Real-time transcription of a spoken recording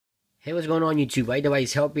Hey, what's going on YouTube?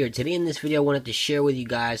 iDevice Help here. Today in this video I wanted to share with you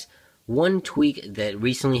guys one tweak that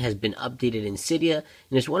recently has been updated in Cydia,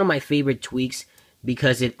 and it's one of my favorite tweaks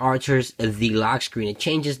because it alters the lock screen. It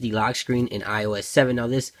changes the lock screen in iOS 7. Now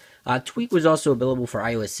this tweak was also available for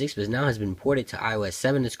iOS 6, but now has been ported to iOS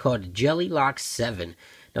 7. It's called JellyLock7.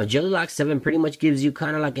 Now JellyLock7 pretty much gives you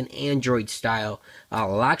kind of like an Android style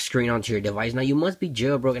lock screen onto your device. Now you must be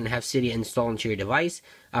jailbroken and have Cydia installed onto your device.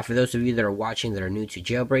 For those of you that are watching that are new to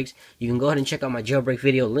jailbreaks, you can go ahead and check out my jailbreak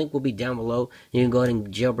video. Link will be down below. You can go ahead and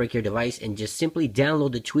jailbreak your device and just simply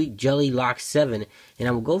download the tweak JellyLock7. And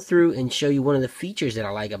I will go through and show you one of the features that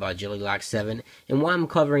I like about JellyLock7 and why I'm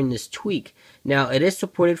covering this tweak. Now it is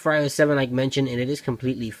supported for iOS 7 like mentioned, and it is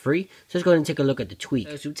completely free. So let's go ahead and take a look at the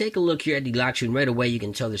tweak. So take a look here at the lock screen. Right away you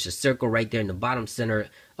can tell there's a circle right there in the bottom center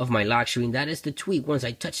of my lock screen. That is the tweak. Once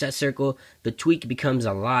I touch that circle, the tweak becomes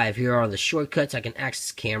alive. Here are the shortcuts. I can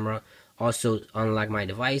access camera, also unlock my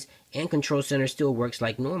device, and control center still works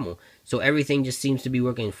like normal. So everything just seems to be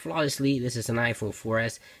working flawlessly. This is an iPhone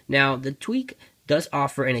 4S. Now the tweak does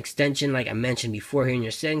offer an extension like I mentioned before here in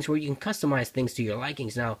your settings where you can customize things to your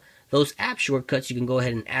likings. Now those app shortcuts, you can go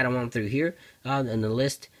ahead and add them on through here in the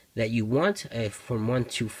list that you want. From 1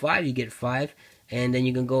 to 5 you get 5. And then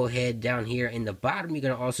you can go ahead down here in the bottom. You're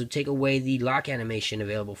going to also take away the lock animation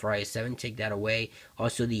available for iOS 7. Take that away.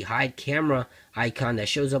 Also the hide camera icon that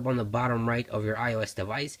shows up on the bottom right of your iOS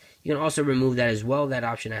device. You can also remove that as well. That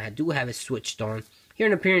option I do have it switched on. Here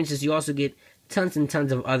in appearances you also get tons and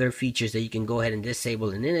tons of other features that you can go ahead and disable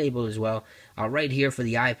and enable as well. Right here for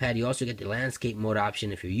the iPad you also get the landscape mode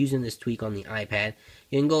option. If you're using this tweak on the iPad,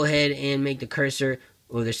 you can go ahead and make the cursor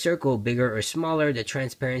or the circle bigger or smaller. The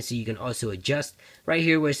transparency you can also adjust. Right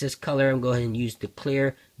here where it says color, I'm going to go ahead and use the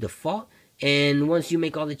clear default. And once you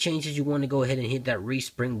make all the changes, you want to go ahead and hit that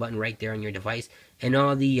respring button right there on your device, and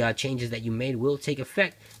all the changes that you made will take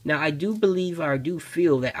effect. Now I do believe, or I do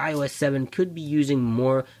feel, that iOS 7 could be using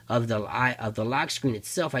more of the lock screen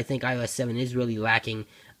itself. I think iOS 7 is really lacking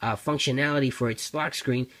functionality for its lock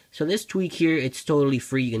screen. So this tweak here, it's totally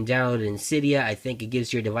free. You can download it in Cydia. I think it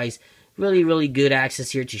gives your device really good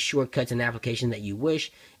access here to shortcuts and applications that you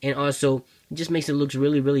wish, and also it just makes it look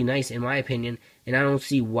really nice in my opinion, and I don't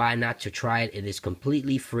see why not to try it. It is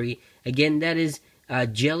completely free. Again, that is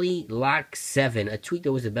JellyLock7, a tweak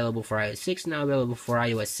that was available for iOS 6, now available for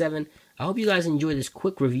iOS 7. I hope you guys enjoyed this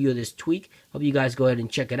quick review of this tweak. Hope you guys go ahead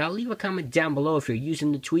and check it out. Leave a comment down below if you're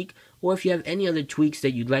using the tweak, or if you have any other tweaks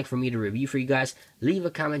that you'd like for me to review for you guys. Leave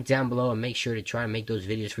a comment down below and make sure to try and make those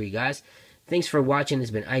videos for you guys. Thanks for watching.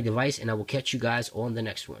 It's been iDevice, and I will catch you guys on the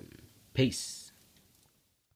next one. Peace.